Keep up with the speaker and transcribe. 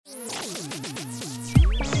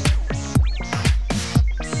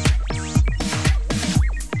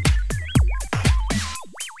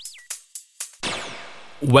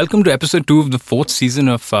welcome to episode 2 of the 4th season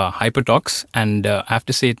of Hyper Talks. And I have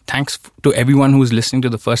to say thanks to everyone who's listening to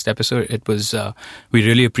the first episode. It was, we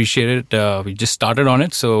really appreciate it. We just started on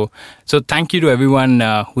it. So thank you to everyone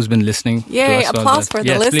who's been listening. Yay, to us applause for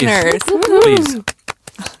the listeners. Please.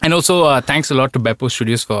 And also thanks a lot to Beppo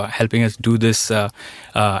Studios for helping us do this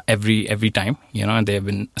every time, and they've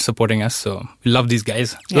been supporting us. So we love these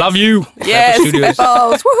guys. Yes. Love you. Yes, Beppo Studios.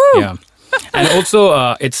 Beppos. Woohoo. Yeah. And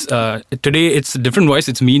also, today it's a different voice.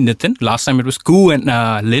 It's me, Nitin. Last time it was Koo and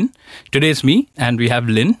Lynn. Today it's me, and we have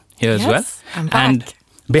Lynn here as well. I'm back. And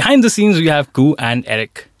behind the scenes, we have Koo and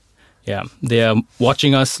Eric. Yeah, they are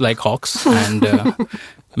watching us like hawks and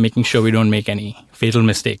making sure we don't make any fatal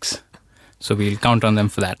mistakes. So we'll count on them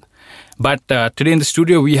for that. But today in the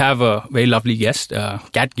studio, we have a very lovely guest,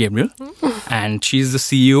 Kat Gabriel. And she's the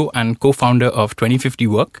CEO and co-founder of 2050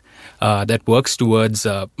 Work that works towards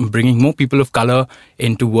bringing more people of color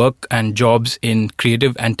into work and jobs in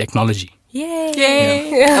creative and technology. Yay!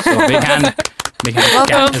 Yeah. So big hand.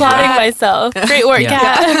 I'm applauding myself. Great work,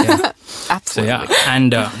 Kat. Yeah. Absolutely. So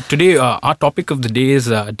and today our topic of the day is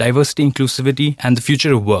diversity, inclusivity, and the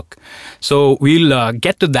future of work. So we'll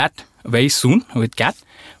get to that very soon with Kat.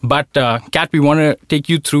 But Kat, we want to take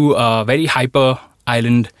you through a very hyper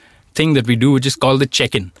island thing that we do, which is called the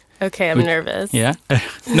check-in. Okay, I'm nervous. Yeah?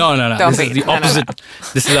 No. Don't This is the opposite. No.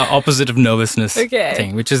 This is the opposite of nervousness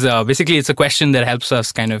thing, which is basically it's a question that helps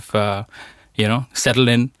us kind of, settle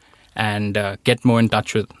in and get more in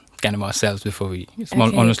touch with kind of ourselves before we,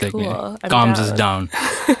 almost cool. like calms us down.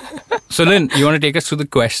 So Lynn, you want to take us through the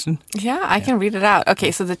question? Yeah, I can read it out.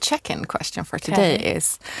 Okay, so the check-in question for today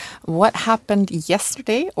is, what happened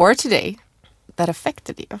yesterday or today that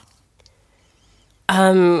affected you?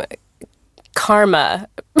 Karma.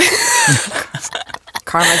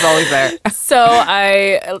 Karma's always there. So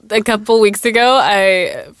a couple weeks ago,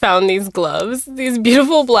 I found these gloves, these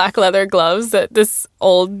beautiful black leather gloves that this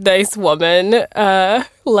old, nice woman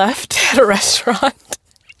left at a restaurant.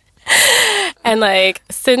 And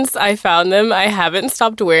since I found them, I haven't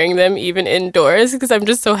stopped wearing them even indoors because I'm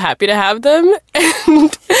just so happy to have them.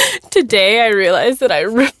 And today I realized that I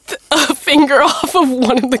ripped a finger off of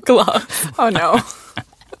one of the gloves. Oh no.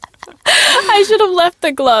 I should have left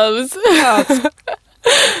the gloves. The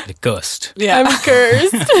cursed. Yeah. I'm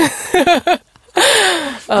cursed.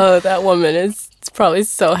 Oh, that woman is probably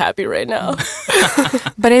so happy right now.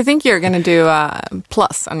 But I think you're going to do a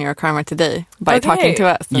plus on your karma today by talking to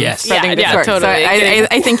us. And yes. spreading this yeah, word. totally. So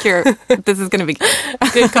I think this is going to be good.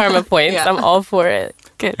 Good karma points. Yeah. I'm all for it.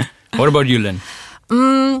 Good. What about you, Lynn?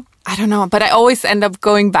 I don't know, but I always end up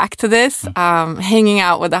going back to this. Hanging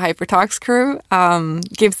out with the Hyper Talks crew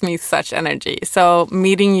gives me such energy. So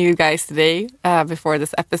meeting you guys today before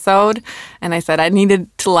this episode, and I said I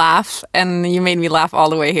needed to laugh, and you made me laugh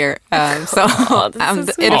all the way here. So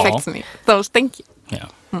it affects me. So thank you.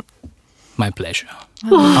 Yeah. My pleasure.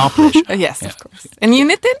 Our pleasure. Yes, of course. And you,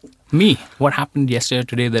 Nitin? Me. What happened yesterday or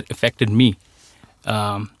today that affected me?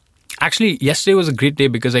 Actually, yesterday was a great day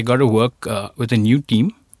because I got to work with a new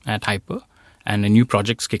team at Hyper, and a new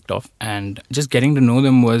project's kicked off, and just getting to know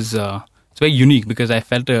them was it's very unique because I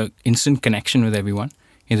felt an instant connection with everyone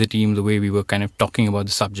in the team, the way we were kind of talking about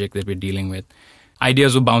the subject that we're dealing with.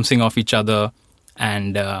 Ideas were bouncing off each other,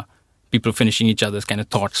 and people finishing each other's kind of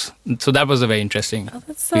thoughts. So that was a very interesting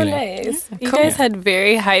That's so feeling. nice. You guys had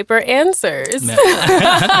very hyper answers.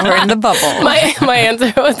 Yeah. We're in the bubble. My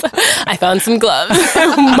answer was, I found some gloves.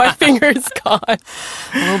 My finger's gone.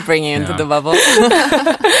 We'll bring you into the bubble.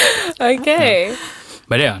 Okay.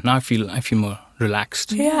 But yeah, now I feel more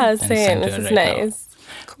relaxed. Yeah, and same. This centered is right now. nice.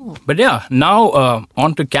 Cool. But yeah, now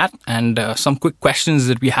on to Kat and some quick questions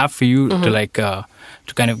that we have for you to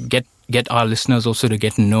kind of get our listeners also to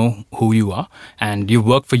get to know who you are. And you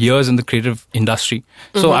worked for years in the creative industry.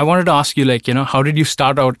 So I wanted to ask you, how did you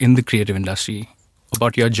start out in the creative industry?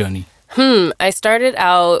 About your journey. I started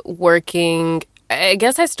out working. I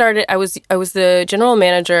guess I was the general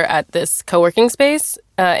manager at this co-working space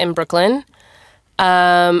in Brooklyn.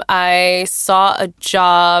 I saw a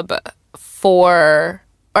job or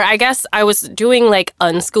I guess I was doing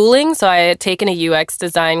unschooling. So I had taken a UX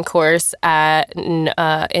design course at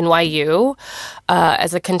NYU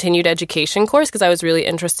as a continued education course because I was really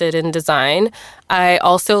interested in design. I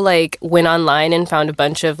also went online and found a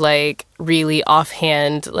bunch of really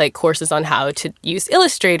offhand courses on how to use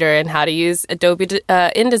Illustrator and how to use Adobe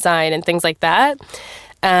InDesign and things like that.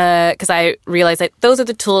 Because I realized that those are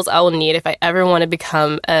the tools I will need if I ever want to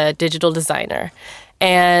become a digital designer.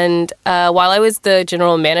 And while I was the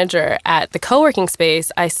general manager at the co-working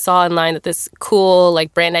space, I saw online that this cool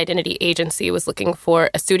brand identity agency was looking for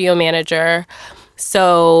a studio manager.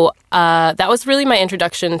 So that was really my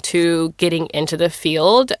introduction to getting into the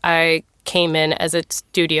field. I came in as a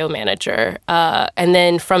studio manager. And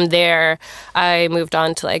then from there, I moved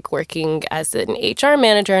on to like working as an HR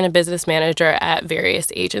manager and a business manager at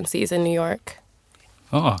various agencies in New York.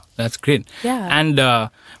 Oh, that's great. Yeah. And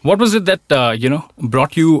what was it that,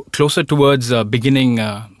 brought you closer towards beginning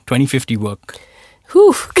 2050 work?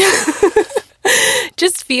 Whew.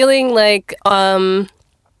 Just feeling like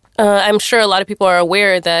I'm sure a lot of people are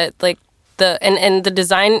aware that like the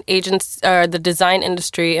design agents or the design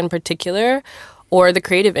industry in particular, or the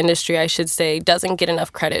creative industry, I should say, doesn't get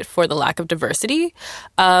enough credit for the lack of diversity.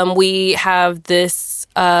 We have this.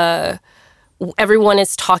 Everyone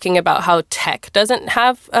is talking about how tech doesn't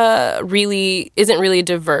have isn't really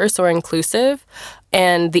diverse or inclusive,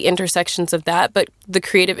 and the intersections of that. But the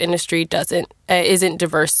creative industry isn't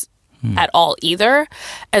diverse at all either.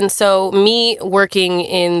 And so me working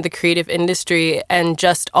in the creative industry and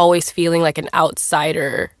just always feeling like an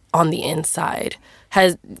outsider on the inside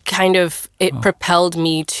has kind of propelled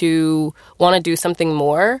me to want to do something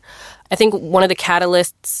more. I think one of the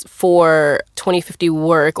catalysts for 2050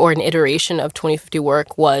 work, or an iteration of 2050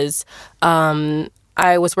 work, was I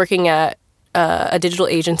was working at a digital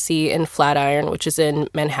agency in Flatiron, which is in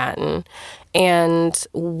Manhattan. And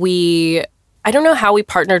I don't know how we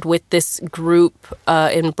partnered with this group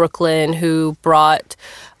in Brooklyn who brought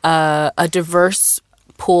a diverse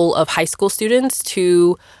pool of high school students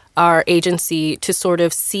to our agency to sort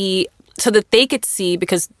of see, so that they could see,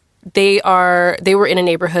 because they were in a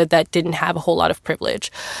neighborhood that didn't have a whole lot of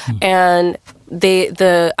privilege. And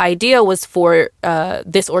the idea was for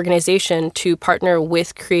this organization to partner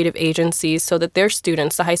with creative agencies so that their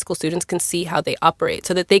students, the high school students, can see how they operate,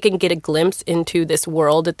 so that they can get a glimpse into this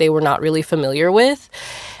world that they were not really familiar with.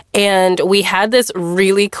 And we had this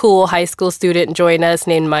really cool high school student join us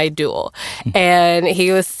named Maidul. And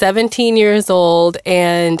he was 17 years old,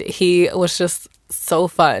 and he was just so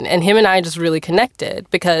fun. And him and I just really connected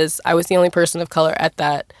because I was the only person of color at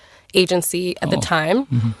that agency at the time.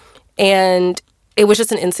 Mm-hmm. And it was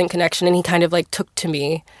just an instant connection, and he kind of like took to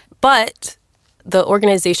me. But the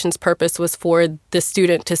organization's purpose was for the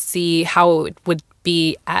student to see how it would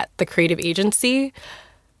be at the creative agency.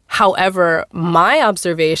 However, my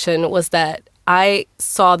observation was that I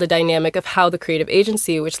saw the dynamic of how the creative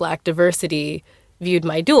agency, which lacked diversity, viewed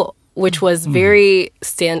Maidul, which was very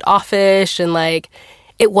standoffish, and like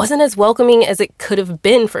it wasn't as welcoming as it could have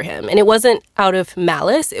been for him. And it wasn't out of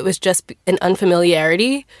malice. It was just an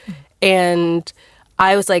unfamiliarity. And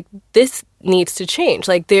I was like, this needs to change.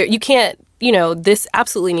 Like you can't, this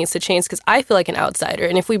absolutely needs to change, because I feel like an outsider.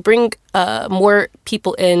 And if we bring more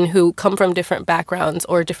people in who come from different backgrounds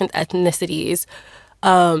or different ethnicities,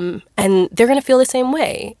 and they're going to feel the same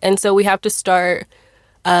way. And so we have to start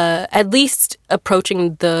at least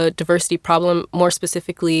approaching the diversity problem, more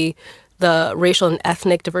specifically the racial and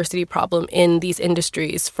ethnic diversity problem in these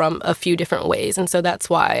industries, from a few different ways. And so that's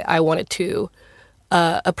why I wanted to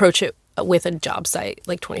approach it with a job site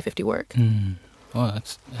like 2050 Work. Oh,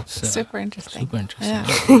 that's super interesting. Super interesting. Yeah.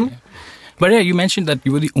 Yeah. But yeah, you mentioned that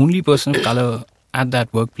you were the only person of color at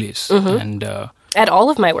that workplace. And at all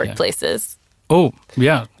of my workplaces. Oh,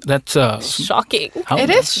 yeah. That's shocking. It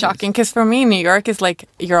is shocking, because for me, New York is like,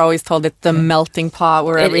 you're always told it's the melting pot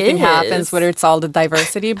where everything happens, whether it's all the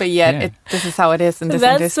diversity, but yet this is how it is in this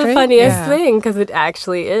industry. That's the funniest thing, because it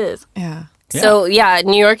actually is. Yeah. So,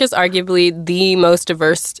 New York is arguably the most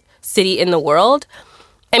diverse city in the world.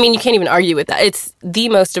 I mean, you can't even argue with that. It's the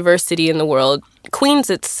most diverse city in the world. Queens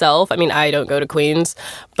itself, I mean, I don't go to Queens,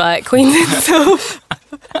 but Queens itself...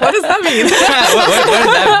 What does that mean? What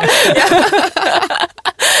does that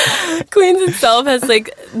mean? Queens itself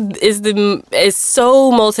is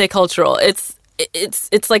so multicultural.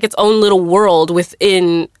 It's like its own little world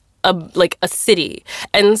within a city.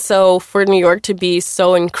 And so for New York to be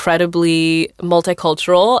so incredibly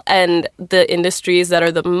multicultural, and the industries that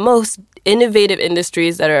are the most innovative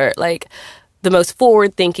industries, that are like the most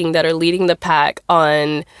forward thinking, that are leading the pack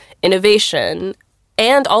on innovation,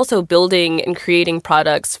 and also building and creating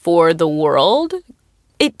products for the world,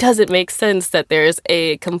 it doesn't make sense that there's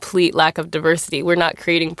a complete lack of diversity. We're not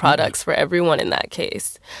creating products for everyone in that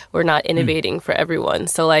case. We're not innovating for everyone.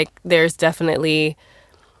 So like there's definitely,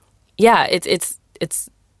 it's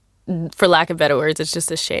for lack of better words, it's just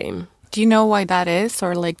a shame. Do you know why that is?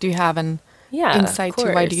 Or like, do you have an insight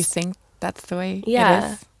to why do you think that's the way it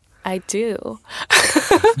is? I do.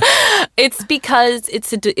 It's because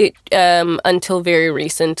until very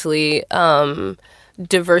recently,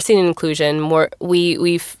 diversity and inclusion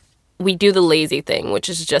we do the lazy thing, which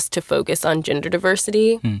is just to focus on gender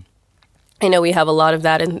diversity. I know we have a lot of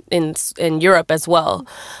that in Europe as well.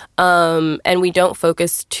 And we don't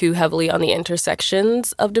focus too heavily on the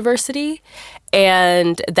intersections of diversity.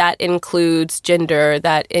 And that includes gender,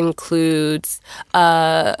 that includes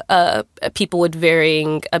people with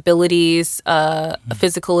varying abilities,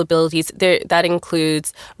 physical abilities, that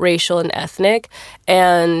includes racial and ethnic.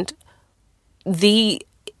 And the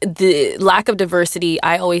lack of diversity,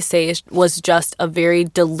 I always say, was just a very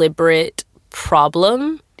deliberate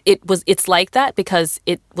problem. It's like that because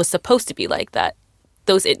it was supposed to be like that.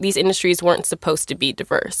 These industries weren't supposed to be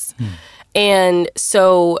diverse. And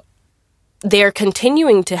so they're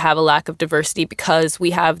continuing to have a lack of diversity because we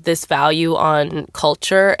have this value on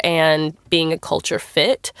culture and being a culture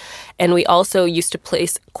fit. And we also used to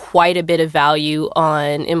place quite a bit of value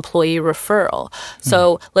on employee referral.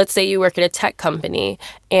 So let's say you work at a tech company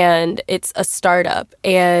and it's a startup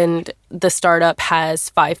and the startup has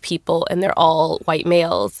 5 people and they're all white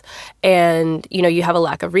males. And, you have a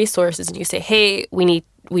lack of resources and you say, hey, we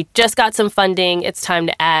just got some funding. It's time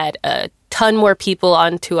to add a ton more people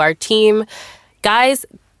onto our team. Guys,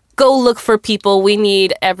 go look for people. We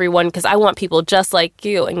need everyone because I want people just like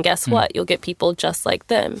you. And guess what? You'll get people just like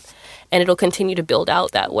them. And it'll continue to build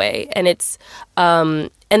out that way. And it's and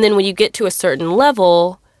then when you get to a certain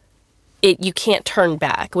level, you can't turn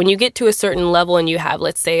back. When you get to a certain level and you have,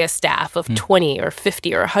 let's say, a staff of 20 or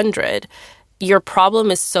 50 or 100, your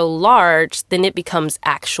problem is so large, then it becomes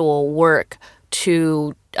actual work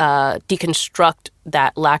to deconstruct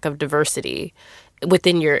that lack of diversity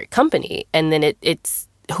within your company. And then it's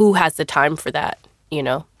who has the time for that,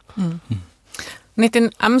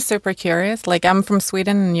 Nitin, I'm super curious. Like, I'm from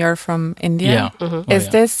Sweden and you're from India. Yeah. Is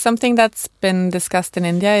this something that's been discussed in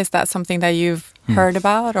India? Is that something that you've heard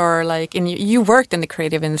about? Or like, you worked in the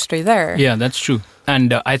creative industry there? Yeah, that's true.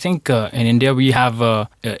 And I think in India we have,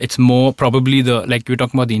 it's more probably like you were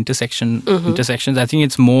talking about the intersections. I think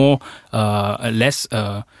it's more, less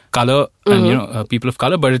color and, people of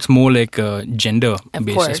color, but it's more like gender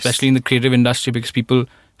based, especially in the creative industry because people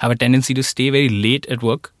have a tendency to stay very late at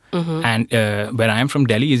work. And where I am from,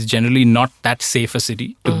 Delhi is generally not that safe a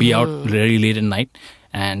city to be out very late at night.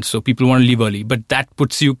 And so people want to leave early. But that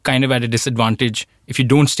puts you kind of at a disadvantage if you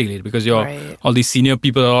don't stay late because all these senior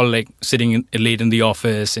people are all like sitting late in the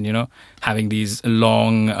office and, having these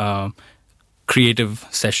long creative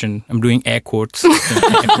session. I'm doing air quotes.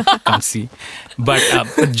 Can't see. But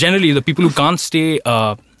generally, the people who can't stay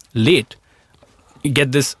late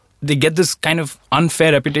get this kind of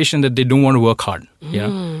unfair reputation that they don't want to work hard.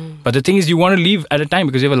 But the thing is, you want to leave at a time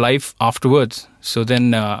because you have a life afterwards. So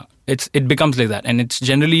then it becomes like that. And it's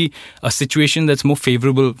generally a situation that's more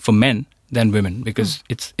favorable for men than women because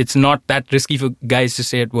it's not that risky for guys to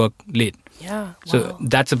stay at work late. Yeah. So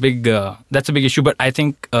that's a big issue. But I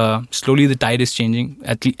think slowly the tide is changing.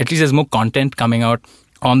 At least there's more content coming out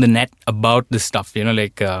on the net about this stuff.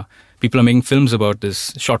 People are making films about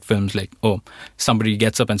this, short films like, somebody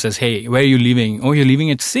gets up and says, hey, where are you leaving? Oh, you're leaving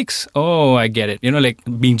at 6. Oh, I get it. Like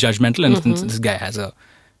being judgmental. And this guy has a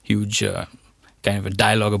huge kind of a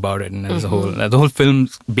dialogue about it. And there's the whole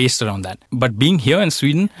film's based around that. But being here in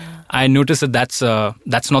Sweden, I noticed that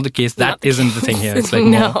that's not the case. That isn't the thing here. It's like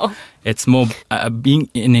more, it's more being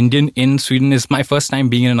an Indian in Sweden is my first time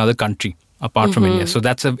being in another country apart from India. So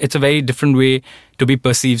it's a very different way to be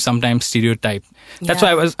perceived, sometimes stereotyped. That's why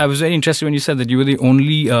I was very interested when you said that you were the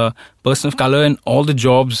only person of color in all the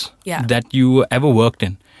jobs that you ever worked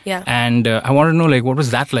in. Yeah. And I wanted to know, like, what was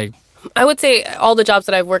that like? I would say all the jobs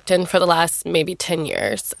that I've worked in for the last maybe 10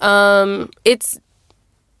 years, it's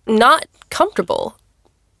not comfortable.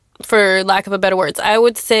 For lack of a better words, I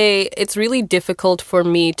would say it's really difficult for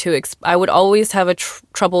me to. I would always have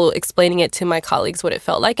trouble explaining it to my colleagues what it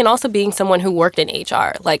felt like, and also being someone who worked in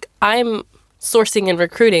HR. Like I'm sourcing and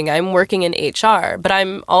recruiting, I'm working in HR, but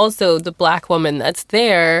I'm also the Black woman that's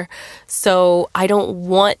there. So I don't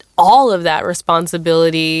want all of that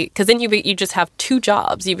responsibility because then you just have 2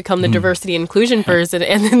 jobs. You become the diversity and inclusion person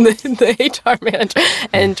and then the HR manager.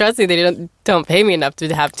 And trust me, they don't pay me enough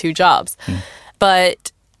to have 2 jobs,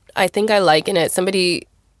 but. I think I liken it.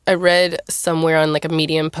 I read somewhere on like a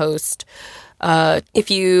Medium post,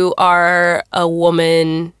 if you are a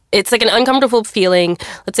woman, it's like an uncomfortable feeling.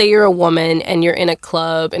 Let's say you're a woman and you're in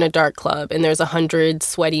a dark club, and there's 100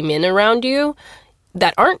 sweaty men around you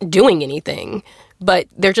that aren't doing anything, but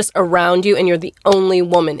they're just around you and you're the only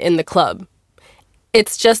woman in the club.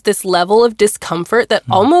 It's just this level of discomfort that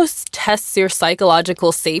almost tests your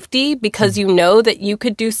psychological safety because you know that you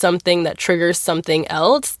could do something that triggers something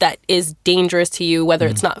else that is dangerous to you, whether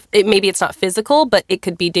maybe it's not physical, but it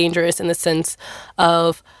could be dangerous in the sense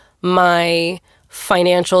of my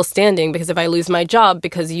financial standing, because if I lose my job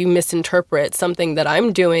because you misinterpret something that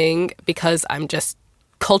I'm doing because I'm just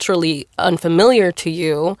culturally unfamiliar to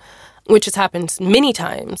you, which has happened many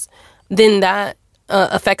times, then that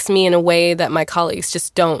affects me in a way that my colleagues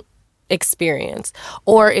just don't experience.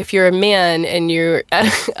 Or if you're a man and you're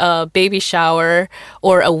at a baby shower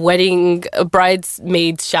or a wedding, a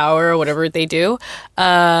bridesmaid shower or whatever they do,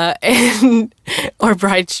 or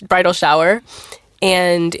bridal shower,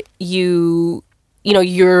 and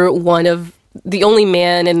you're one of the only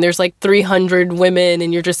man and there's like 300 women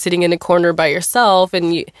and you're just sitting in a corner by yourself,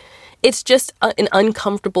 and it's just an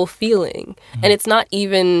uncomfortable feeling. And it's not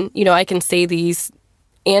even, I can say these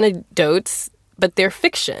anecdotes, but they're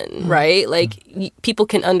fiction, right? Like people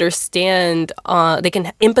can understand, they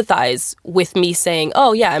can empathize with me saying,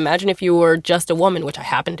 oh yeah, imagine if you were just a woman, which I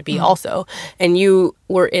happen to be also, and you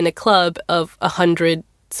were in a club of 100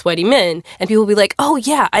 sweaty men, and people will be like, oh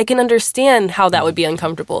yeah, I can understand how that would be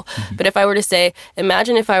uncomfortable. But if I were to say,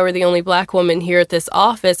 imagine if I were the only Black woman here at this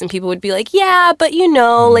office, and people would be like, yeah, but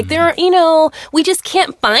like there are, we just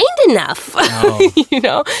can't find enough.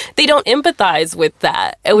 Oh. They don't empathize with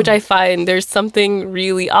that, which I find there's something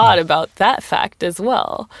really odd about that fact as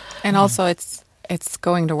well. And also it's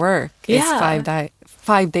going to work. It's Yeah.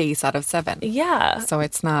 5 days out of 7. Yeah. So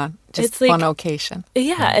it's not just It's like- one occasion.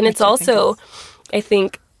 Yeah, and it's Which I think also, I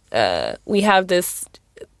think we have this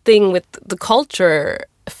thing with the culture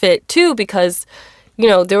fit too, because,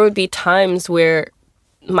 there would be times where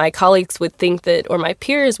my colleagues would think that, or my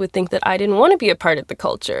peers would think that I didn't want to be a part of the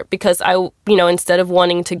culture because I, instead of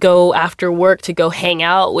wanting to go after work to go hang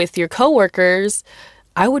out with your coworkers,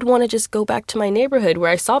 I would want to just go back to my neighborhood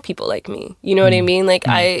where I saw people like me. You know what I mean? Like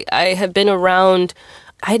I had been around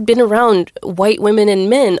white women and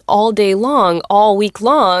men all day long, all week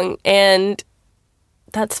long, and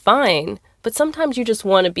that's fine. But sometimes you just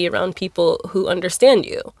want to be around people who understand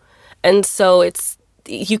you. And so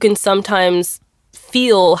you can sometimes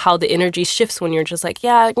feel how the energy shifts when you're just like,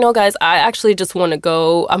 yeah, no, guys, I actually just want to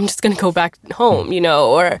go. I'm just going to go back home,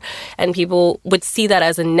 and people would see that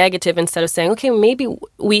as a negative instead of saying, okay, maybe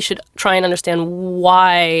we should try and understand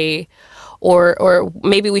why, or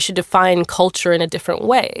maybe we should define culture in a different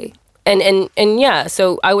way. And yeah,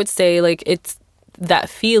 so I would say like it's that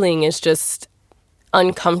feeling is just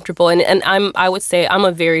uncomfortable. And I would say I'm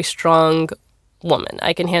a very strong woman.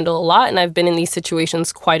 I can handle a lot, and I've been in these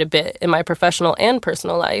situations quite a bit in my professional and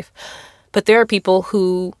personal life. But there are people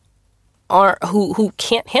who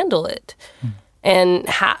can't handle it and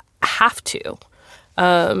have to.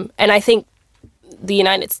 And I think the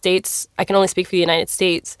United States, I can only speak for the United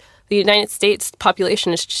States. The United States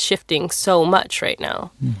population is shifting so much right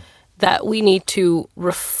now that we need to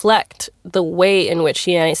reflect the way in which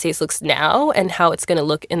the United States looks now and how it's going to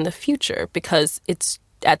look in the future, because it's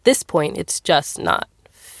at this point, it's just not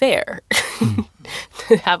fair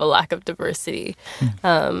to have a lack of diversity.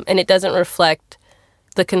 And it doesn't reflect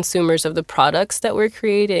the consumers of the products that we're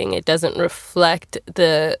creating. It doesn't reflect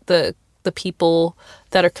the people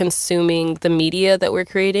that are consuming the media that we're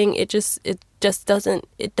creating. It doesn't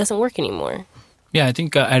work anymore. Yeah, I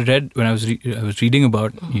think I read when I was reading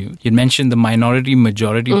about you. You mentioned the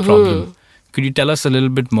minority-majority problem. Could you tell us a little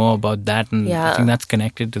bit more about that? And I think that's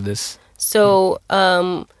connected to this. So,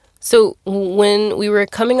 when we were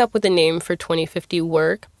coming up with a name for 2050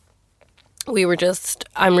 Work,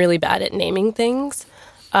 I'm really bad at naming things.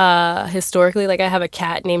 Historically, like I have a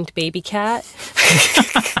cat named Baby Cat.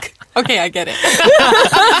 Okay, I get it.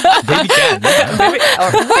 Baby cat.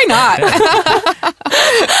 Why not?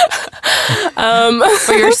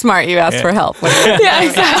 But you're smart. You asked for help. Yeah,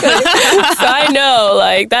 exactly. So I know,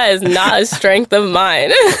 like, that is not a strength of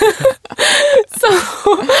mine. So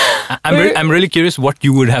I'm really curious what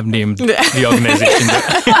you would have named the organization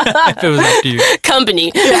if it was up to you.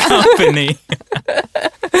 Company. Company.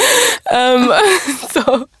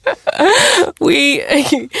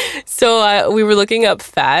 So we were looking up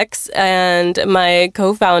facts, and my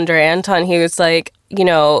co-founder Anton, he was like,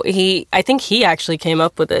 I think he actually came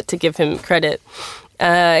up with it, to give him credit.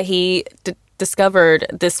 He discovered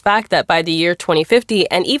this fact that by the year 2050,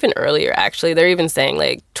 and even earlier, actually, they're even saying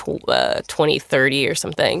like 2030 or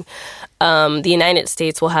something, the United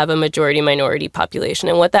States will have a majority-minority population.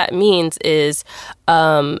 And what that means is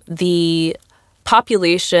the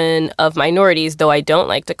population of minorities, though I don't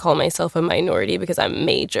like to call myself a minority because I'm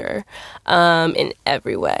major in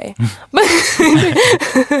every way.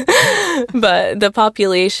 But the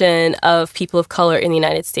population of people of color in the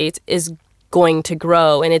United States is going to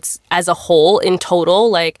grow, and it's as a whole, in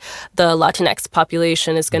total, like the Latinx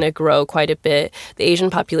population is going to grow quite a bit, the Asian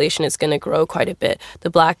population is going to grow quite a bit, the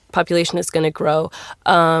Black population is going to grow,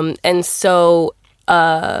 and so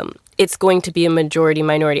it's going to be a majority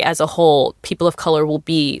minority. As a whole, people of color will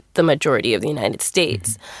be the majority of the United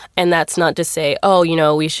States. And that's not to say, oh, you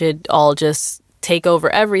know, we should all just take over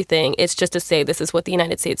everything. It's just to say this is what the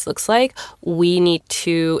United States looks like. We need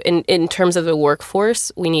to, in terms of the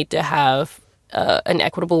workforce, we need to have an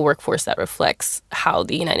equitable workforce that reflects how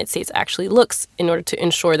the United States actually looks in order to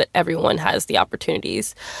ensure that everyone has the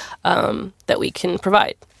opportunities that we can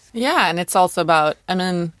provide. Yeah, and it's also about, I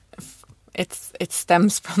mean, it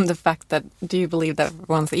stems from the fact that, do you believe that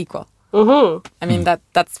everyone's equal? Mm-hmm. I mean,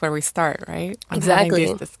 that's where we start, right? On Exactly.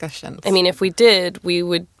 having these discussions. I mean, if we did, we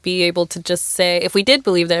would be able to just say, if we did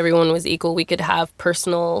believe that everyone was equal, we could have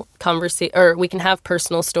personal or we can have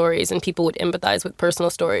personal stories, and people would empathize with personal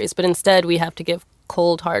stories. But instead, we have to give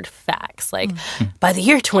cold, hard facts. Like, by the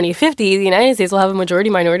year 2050, the United States will have a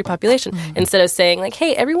majority-minority population. Instead of saying, like,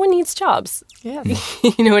 hey, everyone needs jobs. Yeah.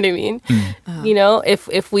 You know what I mean? You know,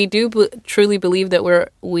 if we do truly believe that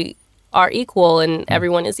we are equal and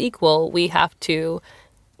everyone is equal, we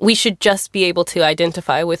should just be able to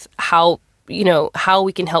identify with how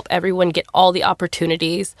we can help everyone get all the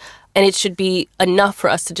opportunities. And it should be enough for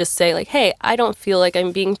us to just say, like, hey, I don't feel like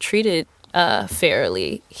I'm being treated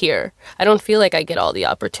fairly here. I don't feel like I get all the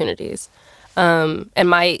opportunities. And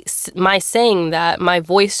my saying that, my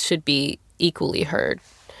voice should be equally heard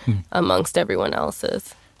amongst everyone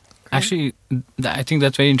else's. Actually, I think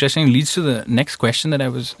that's very interesting. It leads to the next question that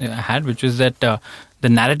I had, which was that the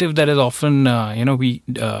narrative that is often, we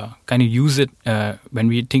kind of use it when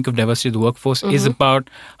we think of diversity of the workforce is about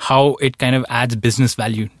how it kind of adds business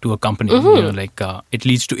value to a company. You know, like it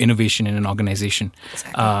leads to innovation in an organization.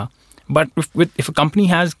 Exactly. But if a company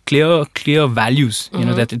has clear values, you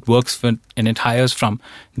know, that it works for and it hires from,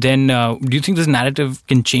 then do you think this narrative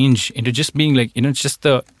can change into just being like, you know, it's just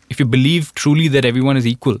if you believe truly that everyone is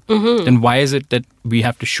equal, then why is it that we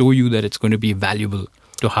have to show you that it's going to be valuable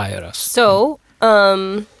to hire us? So,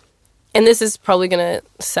 and this is probably going to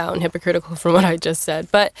sound hypocritical from what I just said,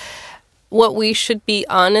 but what we should be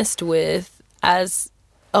honest with as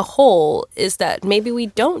a whole is that maybe we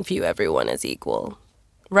don't view everyone as equal,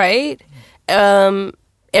 right?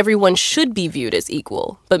 Everyone should be viewed as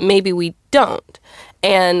equal, but maybe we don't.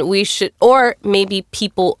 And we should, or maybe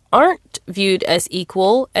people aren't viewed as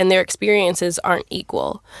equal and their experiences aren't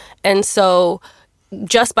equal. And so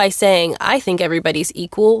just by saying, I think everybody's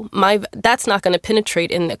equal, that's not going to penetrate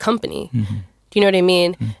in the company. Do you know what I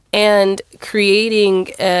mean? And creating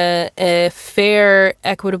a fair,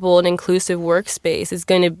 equitable, and inclusive workspace is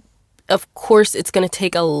going to, of course, it's going to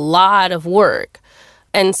take a lot of work.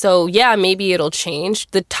 And so, yeah, maybe it'll change.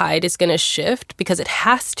 The tide is going to shift because it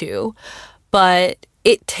has to. But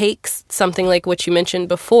it takes something like what you mentioned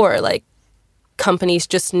before, like companies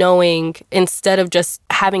just knowing, instead of just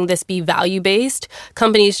having this be value-based,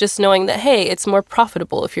 companies just knowing that, hey, it's more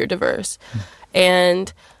profitable if you're diverse.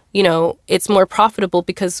 And, you know, it's more profitable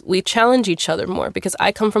because we challenge each other more, because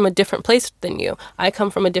I come from a different place than you. I come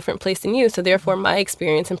from a different place than you. So therefore, my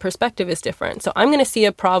experience and perspective is different. So I'm going to see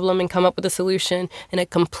a problem and come up with a solution in a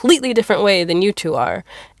completely different way than you two are.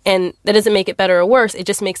 And that doesn't make it better or worse. It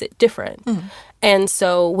just makes it different. And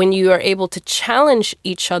so when you are able to challenge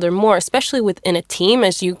each other more, especially within a team,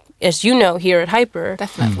 as you know here at Hyper,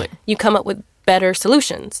 Definitely. you come up with better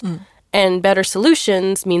solutions. And better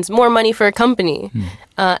solutions means more money for a company.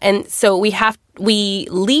 And so we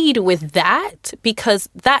lead with that because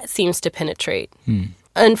that seems to penetrate.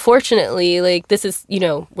 Unfortunately, like this is, you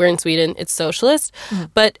know, we're in Sweden, it's socialist.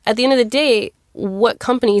 But at the end of the day, what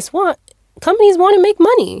companies want to make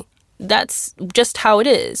money. That's just how it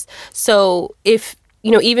is. So if,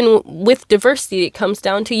 you know, even with diversity, it comes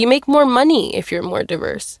down to you make more money if you're more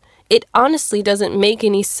diverse. It honestly doesn't make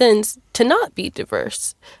any sense to not be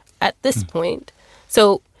diverse at this point.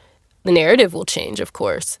 So the narrative will change, of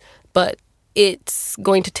course, but it's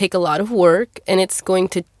going to take a lot of work, and it's going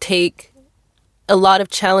to take a lot of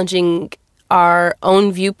challenging our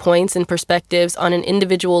own viewpoints and perspectives on an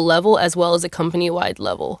individual level as well as a company-wide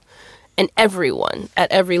level. And everyone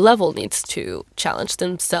at every level needs to challenge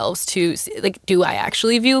themselves to, like, do I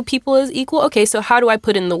actually view people as equal? Okay, so how do I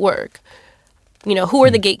put in the work? You know, who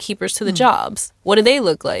are the gatekeepers to the jobs? What do they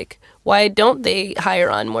look like? Why don't they hire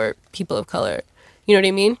on more people of color? You know what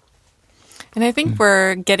I mean? And I think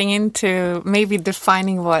we're getting into maybe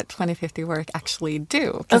defining what 2050 work actually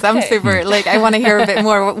do. Because I'm super, like, I want to hear a bit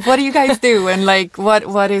more. What do you guys do? And, like,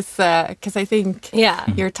 what is, because I think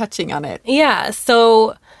you're touching on it. Yeah,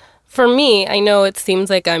 so for me, I know it seems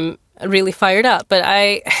like I'm really fired up, but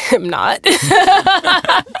I am not.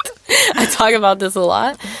 I talk about this a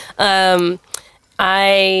lot.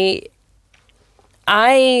 I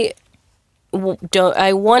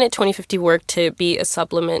I wanted 2050 Work to be a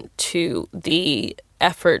supplement to the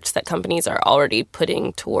efforts that companies are already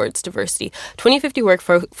putting towards diversity. 2050 Work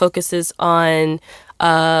focuses on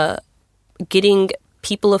getting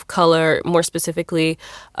people of color, more specifically,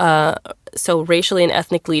 so racially and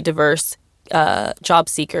ethnically diverse job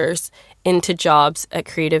seekers into jobs at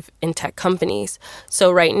creative and tech companies.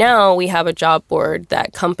 So right now we have a job board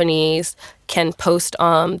that companies can post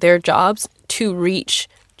their jobs to reach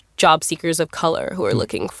job seekers of color who are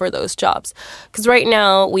looking for those jobs. Because right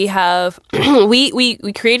now we have, we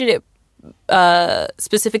created it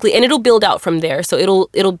specifically, and it'll build out from there. So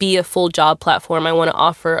it'll be a full job platform. I want to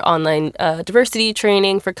offer online diversity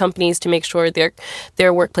training for companies to make sure their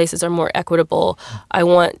workplaces are more equitable. I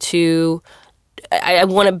want to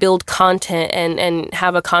build content and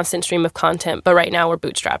have a constant stream of content. But right now we're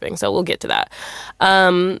bootstrapping, so we'll get to that.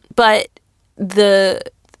 But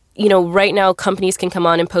right now companies can come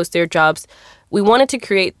on and post their jobs. We wanted to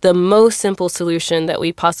create the most simple solution that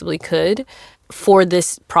we possibly could for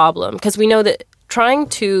this problem, because we know that trying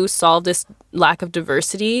to solve this lack of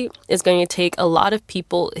diversity is going to take a lot of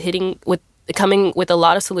people coming with a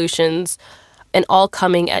lot of solutions and all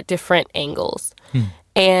coming at different angles.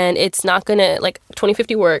 And it's not going to,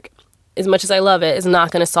 2050 Work, as much as I love it, is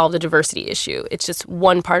not going to solve the diversity issue. It's just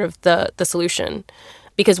one part of the solution,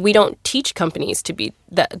 because we don't teach companies to be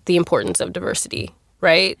the importance of diversity,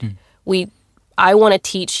 right? I want to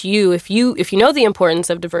teach you, if you know the importance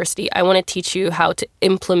of diversity, I want to teach you how to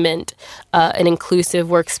implement an inclusive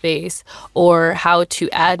workspace, or how to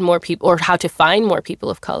add more people, or how to find more people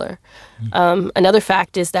of color. Another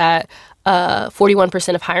fact is that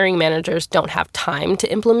 41% of hiring managers don't have time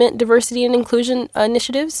to implement diversity and inclusion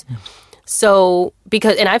initiatives. So,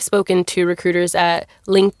 and I've spoken to recruiters at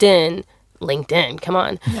LinkedIn, come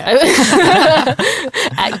on,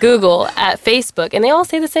 at Google, at Facebook, and they all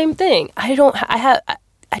say the same thing. I don't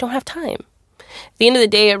have time. At the end of the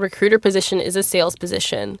day, a recruiter position is a sales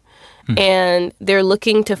position, and they're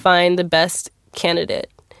looking to find the best candidate,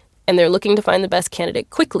 and they're looking to find the best candidate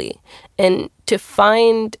quickly. And to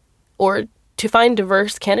find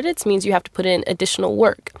diverse candidates means you have to put in additional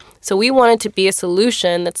work. So we wanted to be a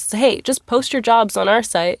solution that's, hey, just post your jobs on our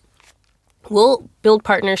site. We'll build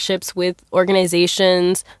partnerships with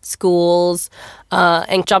organizations, schools,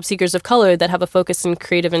 and job seekers of color that have a focus in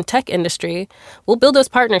creative and tech industry. We'll build those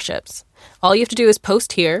partnerships. All you have to do is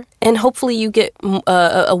post here, and hopefully you get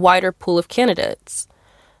a wider pool of candidates.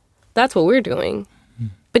 That's what we're doing.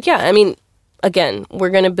 But yeah, I mean, again, we're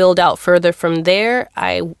going to build out further from there.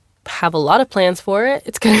 I have a lot of plans for it.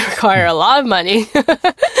 It's going to require a lot of money.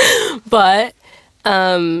 But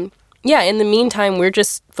yeah, in the meantime, we're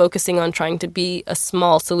just focusing on trying to be a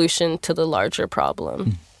small solution to the larger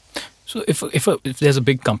problem. So if there's a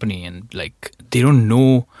big company and they don't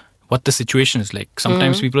know what the situation is like,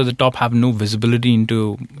 sometimes people at the top have no visibility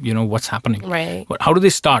into what's happening. Right. But how do they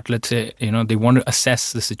start? Let's say they want to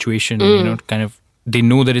assess the situation. Kind of they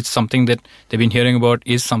know that it's something that they've been hearing about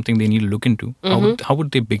is something they need to look into. How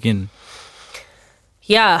would they begin?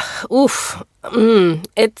 Yeah. Oof.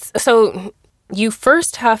 It's so. You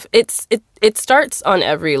first have it starts on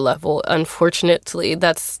every level. Unfortunately,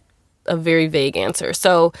 that's a very vague answer.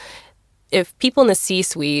 So if people in the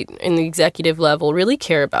C-suite, in the executive level, really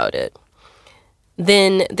care about it,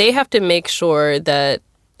 then they have to make sure that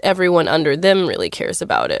everyone under them really cares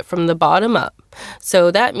about it from the bottom up. So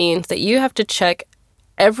that means that you have to check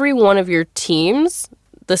every one of your teams,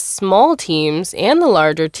 the small teams and the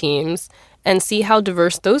larger teams, and see how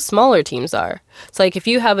diverse those smaller teams are. So if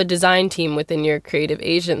you have a design team within your creative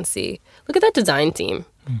agency, look at that design team.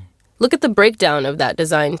 Look at the breakdown of that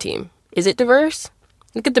design team. Is it diverse?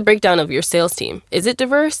 Look at the breakdown of your sales team. Is it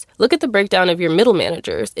diverse? Look at the breakdown of your middle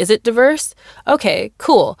managers. Is it diverse? Okay,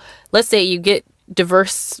 cool. Let's say you get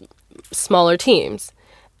diverse smaller teams.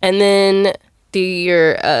 And then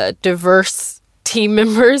your diverse team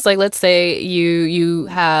members, let's say you've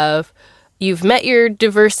met your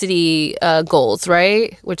diversity goals,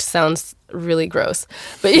 right? Which sounds really gross,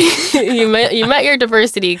 but you met your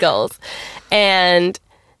diversity goals, and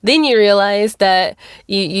then you realize that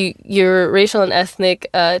your racial and ethnic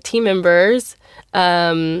team members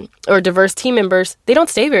or diverse team members, they don't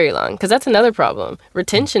stay very long, because that's another problem.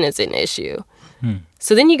 Retention is an issue.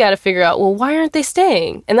 So then you got to figure out, well, why aren't they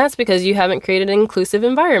staying? And that's because you haven't created an inclusive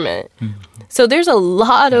environment. So there's a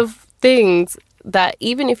lot of things that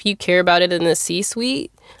even if you care about it in the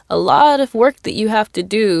C-suite, a lot of work that you have to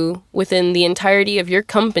do within the entirety of your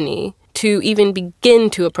company to even begin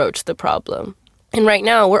to approach the problem. And right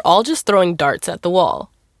now, we're all just throwing darts at the wall.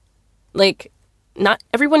 Not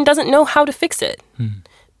everyone doesn't know how to fix it.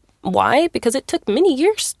 Why? Because it took many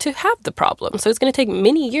years to have the problem. So it's going to take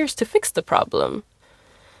many years to fix the problem.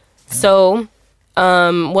 So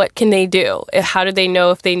what can they do? How do they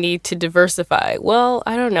know if they need to diversify? Well,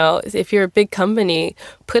 I don't know. If you're a big company,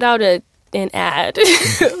 put out an ad.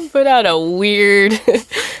 Put out a weird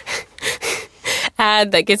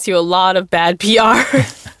ad that gets you a lot of bad PR.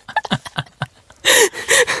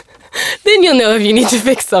 Then you'll know if you need to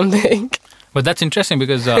fix something. But that's interesting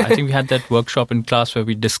because I think we had that workshop in class where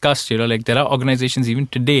we discussed, like there are organizations even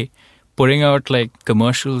today putting out like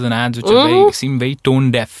commercials and ads which seem very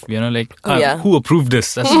tone deaf, who approved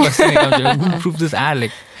this? That's the first thing that comes, who approved this ad?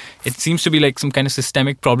 Like, it seems to be like some kind of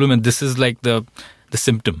systemic problem, and this is like the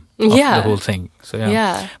symptom of the whole thing. So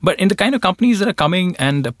But in the kind of companies that are coming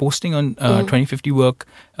and posting on 2050 work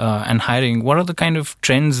and hiring, what are the kind of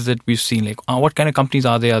trends that we've seen? Like, what kind of companies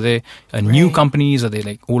are they? Are they new companies? Are they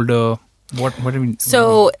like older? What do we?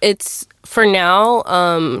 So it's for now.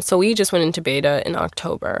 So we just went into beta in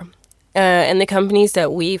October, and the companies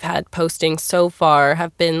that we've had posting so far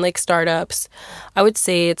have been like startups. I would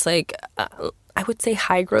say it's like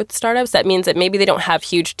high growth startups. That means that maybe they don't have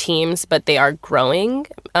huge teams, but they are growing.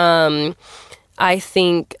 I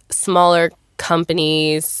think smaller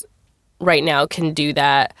companies right now can do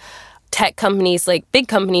that. Tech companies, like big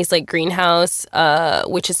companies like Greenhouse,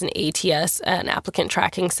 which is an ATS, an applicant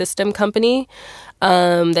tracking system company,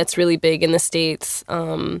 that's really big in the States,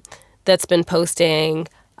 that's been posting.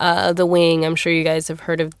 The Wing, I'm sure you guys have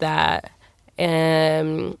heard of that,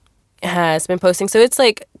 has been posting. So it's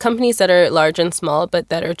like companies that are large and small, but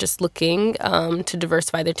that are just looking to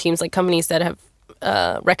diversify their teams, like companies that have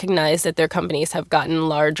recognized that their companies have gotten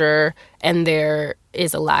larger and there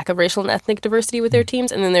is a lack of racial and ethnic diversity with their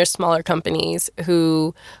teams. And then there's smaller companies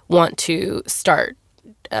who want to start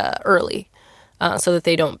early so that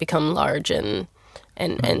they don't become large and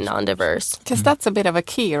non-diverse. Because that's a bit of a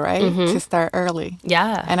key, right? To start early.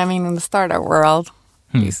 Yeah. And I mean, in the startup world,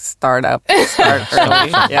 you start early.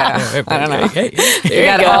 Yeah. I don't know. You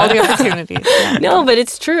got all the opportunities. Yeah. No, but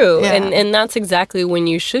it's true. Yeah. And that's exactly when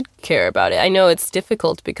you should care about it. I know it's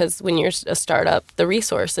difficult because when you're a startup, the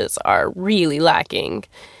resources are really lacking.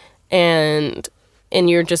 And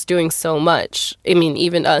you're just doing so much. I mean,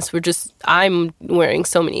 even us, I'm wearing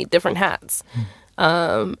so many different hats.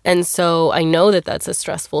 And so I know that that's a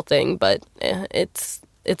stressful thing, but it's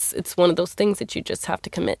one of those things that you just have to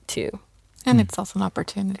commit to. And it's also an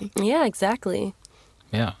opportunity. Yeah, exactly.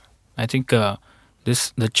 Yeah. I think the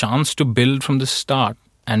chance to build from the start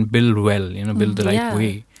and build well, build the right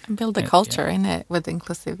way. And build a culture in it with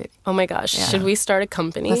inclusivity. Oh my gosh. Yeah. Should we start a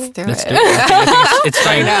company? Let's do it. I think it's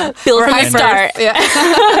time. Build from the start.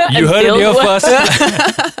 Yeah. You heard it here first.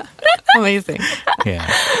 Amazing. Yeah.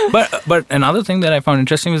 But another thing that I found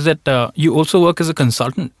interesting is that you also work as a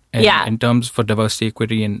consultant in terms for diversity,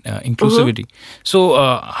 equity, and inclusivity. So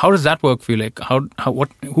how does that work for you? Like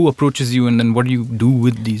who approaches you, and then what do you do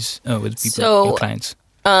with these with people, your clients?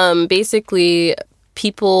 Basically,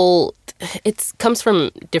 people. It comes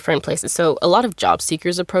from different places. So a lot of job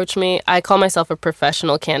seekers approach me. I call myself a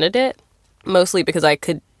professional candidate, mostly because I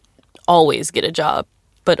could always get a job.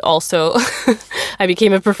 But also, I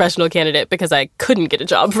became a professional candidate because I couldn't get a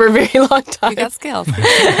job for a very long time. You got skills.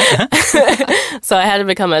 So I had to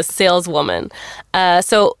become a saleswoman.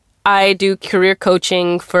 So I do career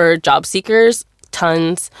coaching for job seekers,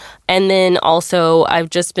 tons. And then also I've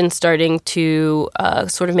just been starting to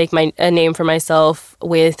sort of make a name for myself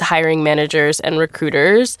with hiring managers and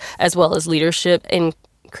recruiters, as well as leadership in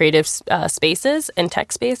creative spaces and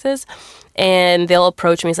tech spaces. And they'll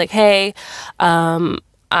approach me. It's like, hey,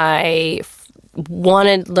 I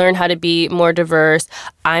want to learn how to be more diverse.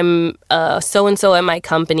 I'm so-and-so at my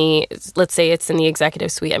company. Let's say it's in the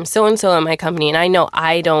executive suite. I'm so-and-so at my company, and I know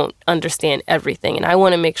I don't understand everything. And I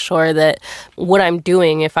want to make sure that what I'm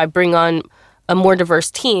doing, if I bring on a more diverse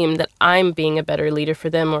team, that I'm being a better leader for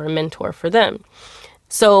them or a mentor for them.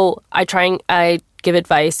 So I give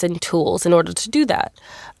advice and tools in order to do that.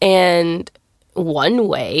 And one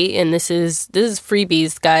way, and this is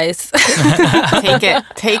freebies, guys.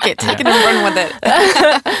 Take it and run with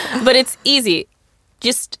it. But it's easy.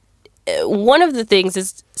 Just one of the things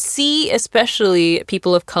is see, especially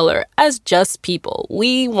people of color, as just people.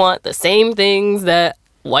 We want the same things that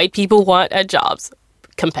white people want at jobs: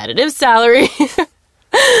 competitive salary,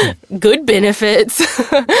 good benefits,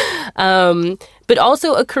 but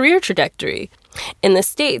also a career trajectory. In the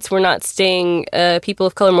States, we're not staying, people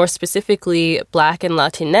of color, more specifically Black and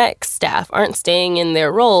Latinx staff, aren't staying in their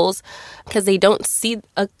roles because they don't see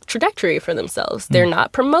a trajectory for themselves. They're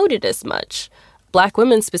not promoted as much. Black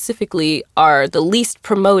women specifically are the least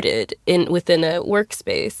promoted within a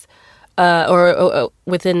workspace. or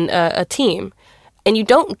within a team, and you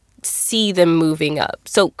don't see them moving up.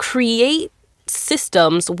 So create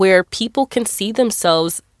systems where people can see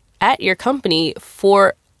themselves at your company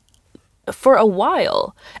for a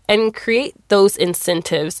while, and create those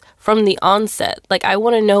incentives from the onset. Like, I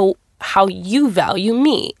want to know how you value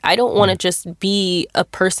me. I don't want to just be a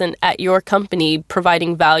person at your company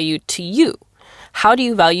providing value to you. How do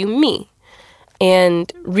you value me?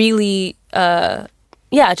 And really,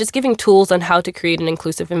 just giving tools on how to create an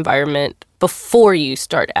inclusive environment before you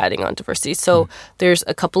start adding on diversity. So there's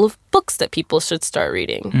a couple of books that people should start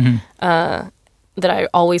reading that I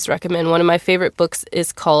always recommend. One of my favorite books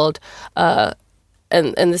is called, and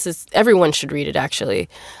this is, everyone should read it actually.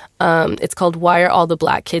 It's called Why Are All the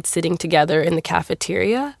Black Kids Sitting Together in the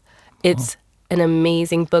Cafeteria? It's an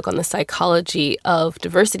amazing book on the psychology of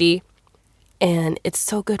diversity, and it's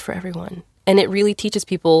so good for everyone. And it really teaches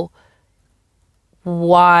people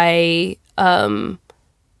why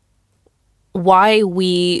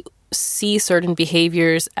we see certain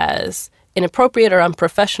behaviors as inappropriate or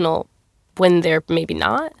unprofessional when they're maybe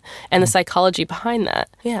not, and the psychology behind that.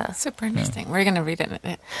 Yeah. Super interesting. We're going to read it.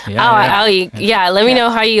 Let me know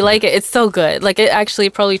how you like it. It's so good. Like, it actually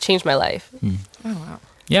probably changed my life. Oh, wow.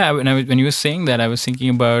 Yeah, when you were saying that, I was thinking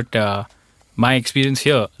about my experience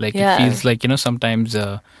here. Like, it feels like, sometimes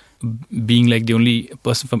being like the only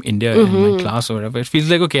person from India in my class or whatever, it feels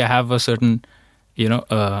like, okay, I have a certain,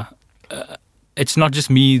 it's not just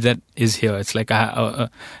me that is here. It's like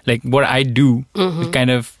like what I do kind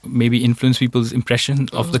of maybe influence people's impression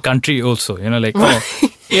of the country also.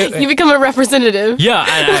 You become a representative. Yeah,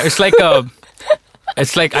 and it's like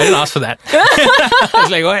it's like I didn't ask for that. It's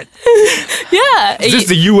like, what? Yeah, is this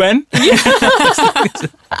the UN?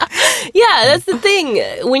 Yeah, that's the thing.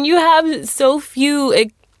 When you have so few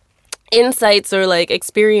insights or like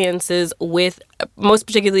experiences with, most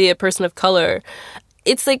particularly a person of color,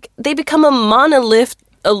 it's like they become a monolith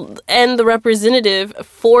and the representative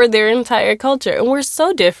for their entire culture. And we're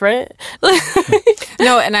so different.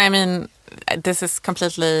 No, and I mean, this is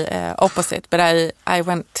completely opposite, but I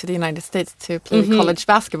went to the United States to play college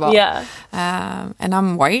basketball. Yeah. And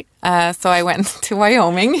I'm white, so I went to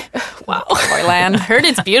Wyoming. Wow. Wyland. I heard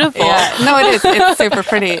it's beautiful. Yeah. No, it is. It's super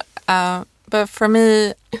pretty. But for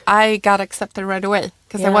me, I got accepted right away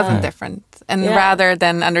because I wasn't different. And rather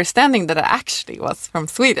than understanding that I actually was from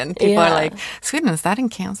Sweden, people are like, Sweden, is that in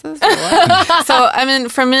Kansas? Or what? So, I mean,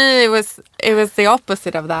 for me, it was the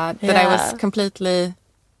opposite of that. That I was completely...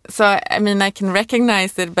 So, I mean, I can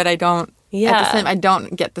recognize it, but I don't... I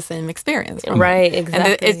don't get the same experience. Right,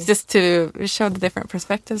 exactly. And it's just to show the different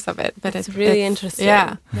perspectives of it. But it's really interesting.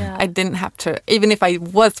 Yeah. I didn't have to... Even if I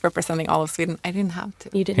was representing all of Sweden, I didn't have to.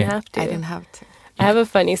 You didn't have to. I didn't have to. I have a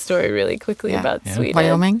funny story really quickly about Sweden.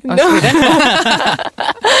 Wyoming? Or Sweden?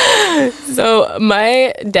 So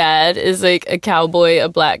my dad is like a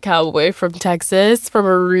black cowboy from Texas, from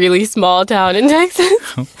a really small town in Texas.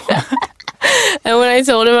 And when I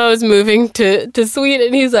told him I was moving to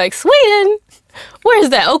Sweden, he's like, Sweden? Where's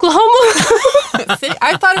that, Oklahoma? See,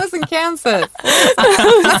 I thought it was in Kansas.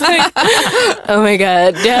 I was like, oh my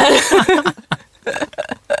God, Dad.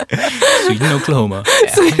 Sweden, Oklahoma.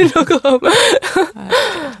 Yeah. Sweden, Oklahoma.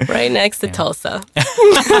 Right next to Tulsa.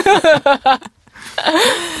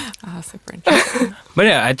 Super interesting. But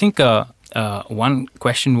yeah, I think one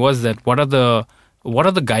question was that what are the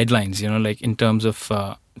guidelines, like in terms of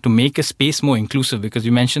to make a space more inclusive? Because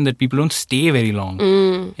you mentioned that people don't stay very long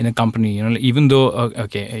in a company, even though,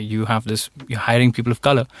 you're hiring people of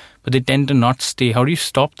color, but they tend to not stay. How do you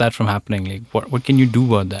stop that from happening? Like, what can you do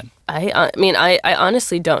about that? I mean, I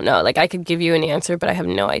honestly don't know. Like, I could give you an answer, but I have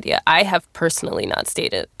no idea. I have personally not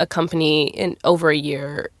stayed at a company in over a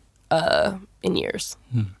year in years.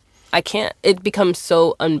 I can't. It becomes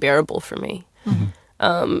so unbearable for me.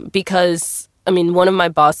 Because, I mean, one of my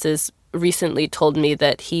bosses recently told me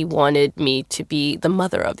that he wanted me to be the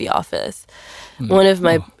mother of the office. One of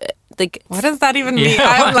my... Like, what does that even mean? Yeah,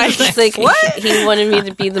 I'm like what? He wanted me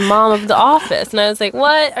to be the mom of the office, and I was like,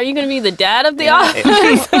 "What? Are you going to be the dad of the office?"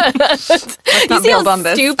 Let's not build on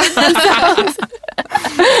this. Stupid that sounds.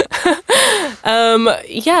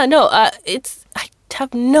 It's I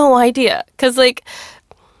have no idea because like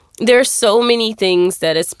there are so many things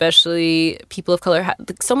that especially people of color have,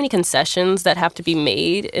 so many concessions that have to be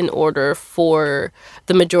made in order for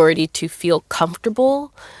the majority to feel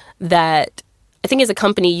comfortable that. I think as a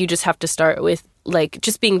company, you just have to start with like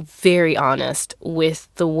just being very honest with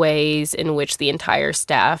the ways in which the entire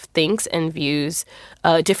staff thinks and views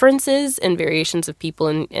differences and variations of people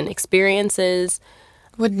and experiences.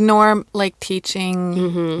 Would norm like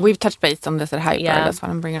teaching? We've touched base on this at Hyper. Yeah. That's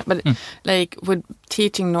what I'm bringing up. But like, would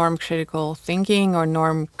teaching norm critical thinking or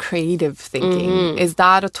norm creative thinking, is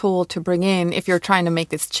that a tool to bring in if you're trying to make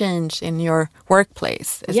this change in your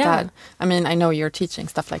workplace? Is that? I mean, I know you're teaching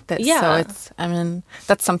stuff like this, Yeah. so it's. I mean,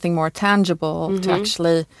 that's something more tangible to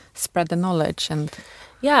actually spread the knowledge and.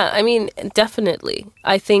 Yeah, I mean, definitely.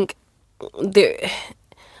 I think there,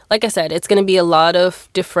 like I said, it's going to be a lot of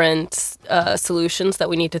different solutions that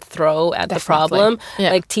we need to throw at the problem.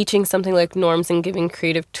 Yeah. Like teaching something like norms and giving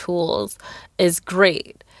creative tools is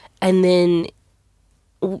great. And then,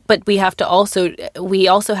 but we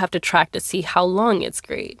also have to track to see how long it's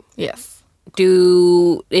great. Yes.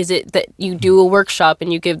 Is it that you do a workshop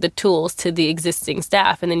and you give the tools to the existing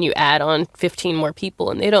staff and then you add on 15 more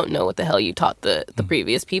people and they don't know what the hell you taught the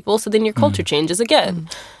previous people, so then your culture changes again.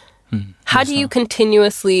 How do you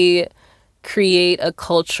continuously create a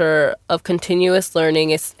culture of continuous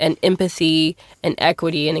learning and empathy and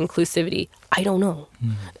equity and inclusivity? I don't know.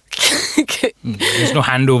 There's no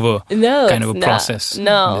handover kind of a process.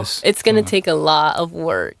 No, it's going to take a lot of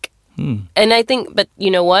work. And I think, but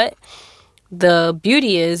you know what? The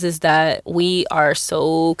beauty is that we are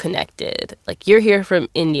so connected. Like, you're here from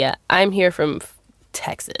India. I'm here from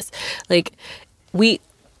Texas. Like, we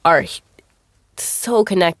are so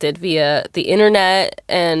connected via the internet,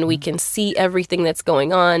 and we can see everything that's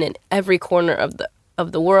going on in every corner of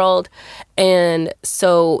the world. And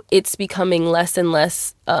so it's becoming less and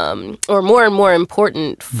less or more and more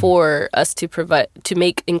important for us to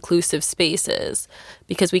make inclusive spaces,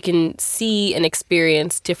 because we can see and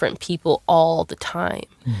experience different people all the time.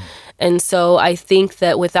 And so I think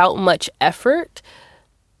that without much effort,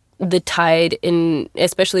 the tide in,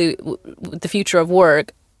 especially the future of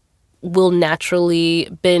work, will naturally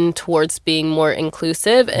bend towards being more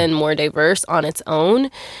inclusive and more diverse on its own.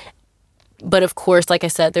 But of course, like I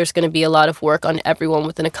said, there's going to be a lot of work on everyone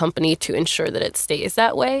within a company to ensure that it stays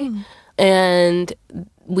that way. And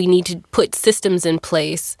we need to put systems in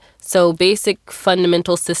place. So basic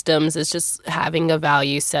fundamental systems is just having a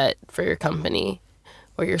value set for your company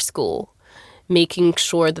or your school, making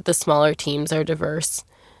sure that the smaller teams are diverse,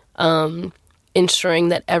 ensuring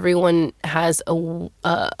that everyone has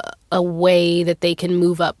a way that they can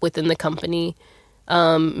move up within the company,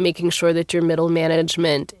 making sure that your middle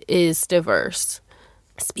management is diverse,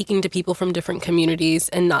 speaking to people from different communities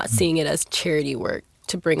and not seeing it as charity work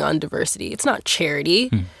to bring on diversity. It's not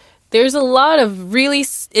charity. There's a lot of really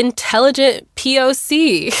intelligent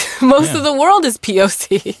POC. Most of the world is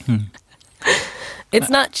POC. It's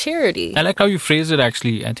not charity. I like how you phrased it,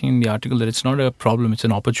 actually. I think in the article that it's not a problem, it's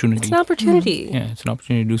an opportunity. It's an opportunity. Yeah, it's an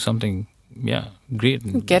opportunity to do something, great.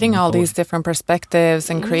 and Getting all forward. these different perspectives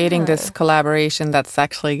and creating this collaboration that's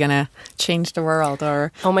actually going to change the world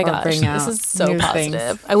or Oh my or gosh, bring out this is so new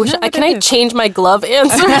positive. things. I wish. No, it Can I is. change my glove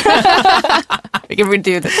answer? We can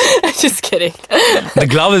redo this. Just kidding. The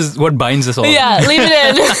glove is what binds us all. Yeah, leave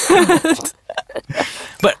it in.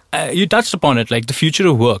 But you touched upon it, like the future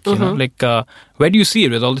of work, you know, like where do you see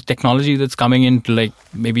it with all the technology that's coming in to like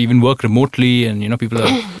maybe even work remotely, and, you know, people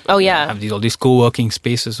are, Oh yeah. have all these co-working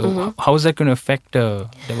spaces. So how is that going to affect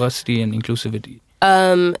diversity and inclusivity?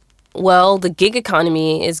 Well, the gig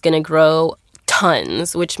economy is going to grow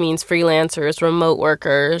tons, which means freelancers, remote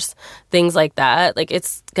workers, things like that. Like,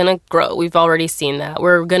 it's going to grow. We've already seen that.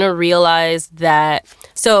 We're going to realize that.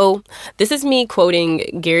 So this is me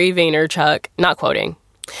quoting Gary Vaynerchuk, not quoting.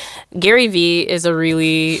 Gary V is a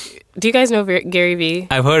really... Do you guys know Gary V?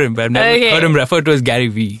 I've heard him, but I've never heard him referred to as Gary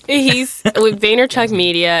V. He's with Vaynerchuk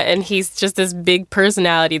Media, and he's just this big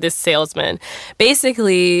personality, this salesman.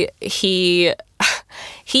 Basically, he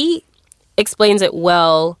explains it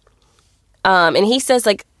well, and he says,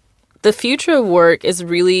 like, the future of work is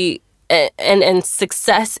really, and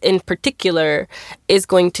success in particular, is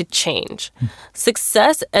going to change.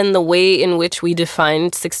 Success and the way in which we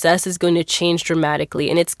define success is going to change dramatically,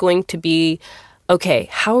 and it's going to be, okay,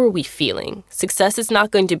 how are we feeling? Success is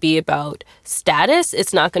not going to be about status.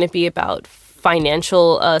 It's not going to be about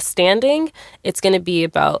financial standing. It's going to be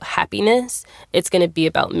about happiness. It's going to be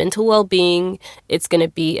about mental well-being. It's going to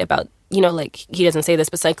be about, you know, like, he doesn't say this,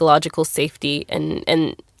 but psychological safety.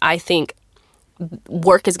 And I think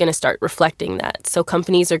work is going to start reflecting that. So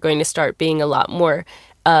companies are going to start being a lot more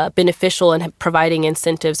beneficial and providing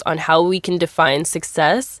incentives on how we can define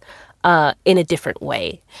success in a different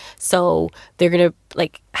way. So they're going to,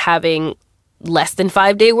 like, having less than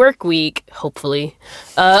 5-day work week, hopefully.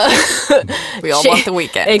 We all want the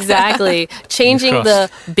weekend. Exactly. Changing the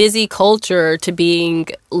busy culture to being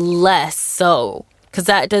less so. Because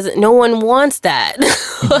that no one wants that.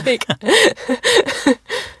 Like,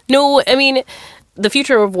 no, I mean, the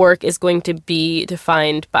future of work is going to be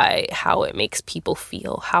defined by how it makes people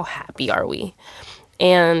feel. How happy are we?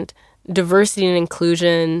 And diversity and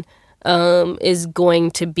inclusion is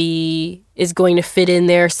going to fit in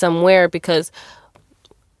there somewhere, because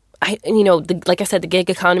like I said, the gig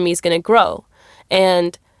economy is going to grow,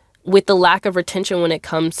 and with the lack of retention when it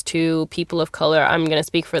comes to people of color, I'm going to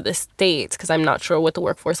speak for the States because I'm not sure what the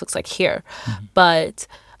workforce looks like here. Mm-hmm. But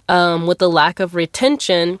with the lack of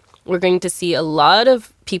retention, we're going to see a lot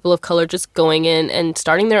of people of color just going in and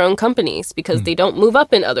starting their own companies because they don't move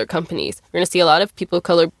up in other companies. We're going to see a lot of people of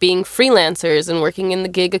color being freelancers and working in the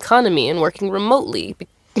gig economy and working remotely.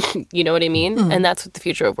 You know what I mean? Mm. And that's what the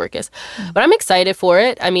future of work is. But I'm excited for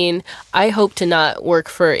it. I mean, I hope to not work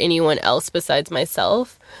for anyone else besides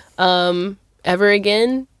myself ever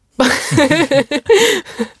again.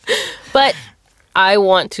 But I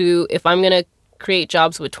want to, if I'm going to create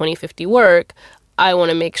jobs with 2050 work, I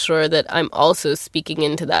want to make sure that I'm also speaking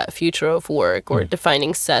into that future of work, or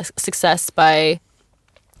defining success by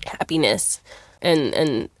happiness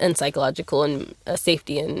and psychological and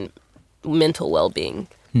safety and mental well-being.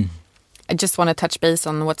 I just want to touch base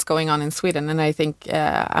on what's going on in Sweden. And I think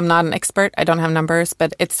I'm not an expert. I don't have numbers,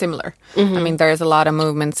 but it's similar. Mm-hmm. I mean, there's a lot of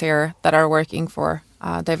movements here that are working for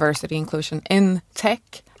diversity inclusion in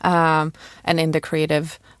tech and in the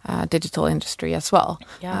creative digital industry as well.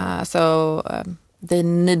 Yeah. So they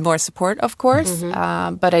need more support, of course.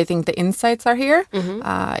 Mm-hmm. But I think the insights are here.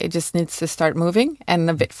 Mm-hmm. It just needs to start moving and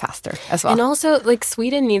a bit faster as well. And also, like,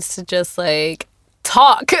 Sweden needs to just, like,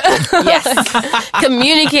 talk. Yes.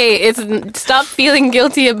 Communicate. Stop feeling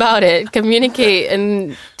guilty about it. Communicate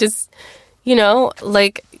and just,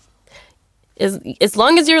 like, as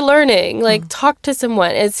long as you're learning, like, talk to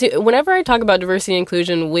someone. Whenever I talk about diversity and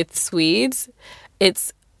inclusion with Swedes,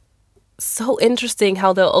 it's so interesting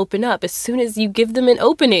how they'll open up as soon as you give them an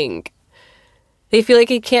opening. They feel like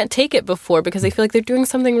they can't take it before because they feel like they're doing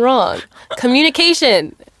something wrong.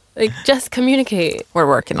 Communication. Like, just communicate. We're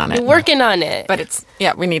working on it. We're working on it. But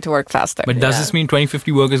we need to work faster. But does this mean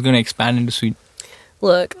 2050 work is going to expand into Sweden?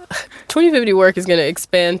 Look, 2050 work is going to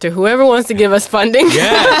expand to whoever wants to give us funding.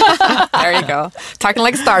 Yeah. There you go. Talking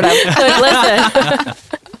like a startup. Listen.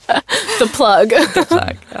 The plug.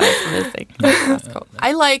 That's amazing. That's cool.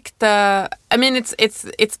 I like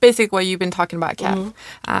it's basically what you've been talking about, Kat.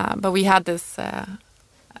 Mm-hmm. But we had this,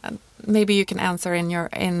 maybe you can answer in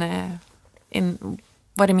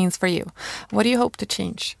what it means for you. What do you hope to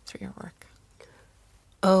change through your work?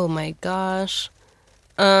 Oh my gosh.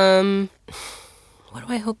 What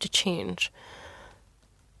do I hope to change?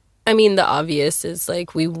 I mean, the obvious is like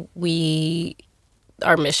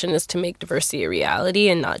our mission is to make diversity a reality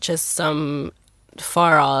and not just some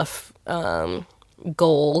far off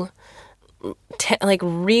goal.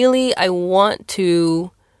 Really, I want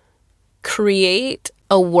to create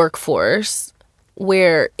a workforce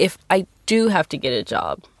where if I do have to get a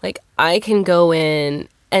job, like, I can go in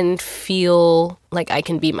and feel like I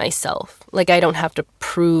can be myself. Like, I don't have to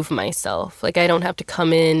prove myself. Like, I don't have to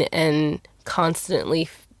come in and constantly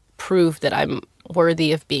prove that I'm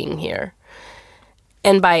worthy of being here.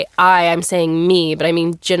 And by I'm saying me, but I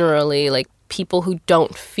mean generally, like, people who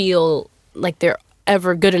don't feel like they're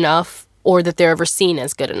ever good enough or that they're ever seen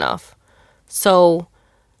as good enough. So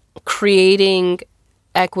creating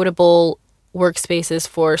equitable workspaces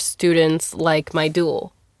for students like my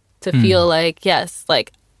dual to feel like, yes,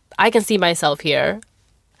 like, I can see myself here.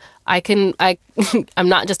 I'm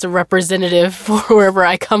not just a representative for wherever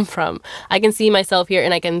I come from. I can see myself here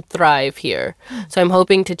and I can thrive here. So I'm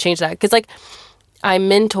hoping to change that. Because, like, I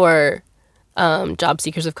mentor job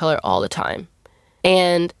seekers of color all the time.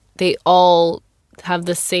 And they all have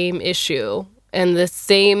the same issue. And the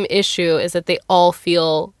same issue is that they all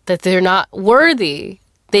feel that they're not worthy.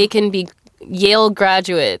 They can be Yale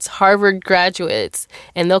graduates, Harvard graduates,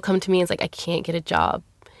 and they'll come to me and it's like, I can't get a job.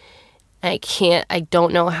 I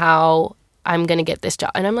don't know how I'm going to get this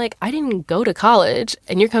job. And I'm like, I didn't go to college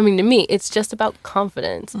and you're coming to me. It's just about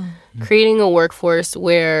confidence. Mm-hmm. Creating a workforce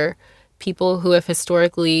where people who have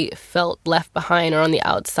historically felt left behind or on the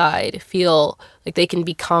outside feel like they can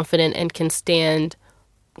be confident and can stand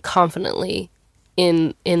confidently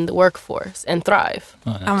in the workforce and thrive.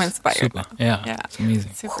 Oh, I'm inspired. Super. Yeah. It's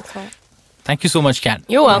amazing. Super cool. Thank you so much, Kat.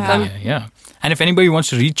 You're welcome. Yeah. And if anybody wants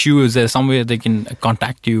to reach you, is there somewhere they can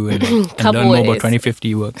contact you and learn more about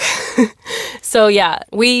 2050 work? So,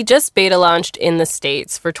 we just beta launched in the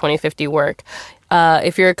States for 2050 work.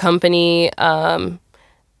 If you're a company,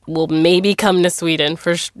 we'll maybe come to Sweden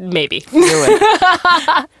for maybe. Do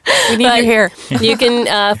it. We need you here. You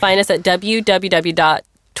can find us at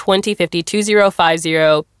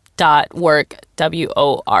www.2050 2050work,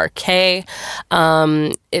 WORK.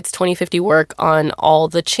 It's 2050 work on all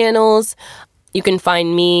the channels. You can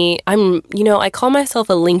find me. I call myself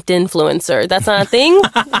a LinkedIn influencer. That's not a thing,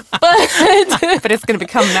 But it's going to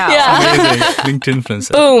become now. Yeah. Amazing. LinkedIn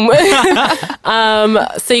influencer. Boom.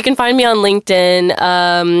 So you can find me on LinkedIn.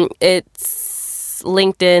 It's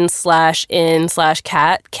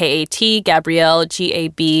LinkedIn/in/Kat, Kat, Gabrielle,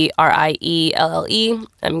 GABRIELLE.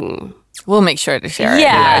 We'll make sure to share it in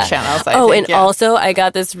Yeah. our channels. I Oh, think, and also I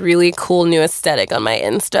got this really cool new aesthetic on my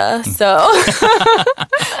Insta. So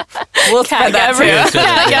we'll spread that too.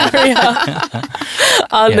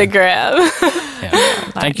 on the gram. Yeah.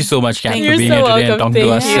 Thank you so much, Kat, for You're being so here today and welcome. talking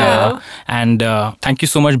to us. Thank you. And thank you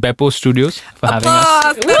so much, Beppo Studios, for having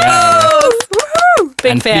us.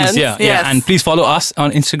 Big And fans. please, Yes. and please follow us on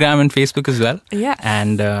Instagram and Facebook as well. Yeah.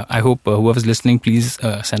 And I hope whoever's listening, please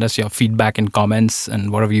send us your feedback and comments and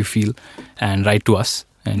whatever you feel, and write to us,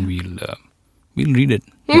 and we'll read it.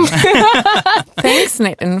 Thanks,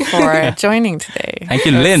 Nathan, for joining today. Thank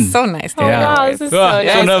you, It was Lynn. so nice to Oh, hear your wow, voice. this is Oh, so so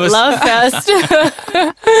nice. nervous. Love fest.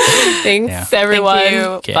 Thanks, Yeah. everyone. Thank you.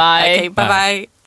 Okay. Bye. Okay, bye-bye.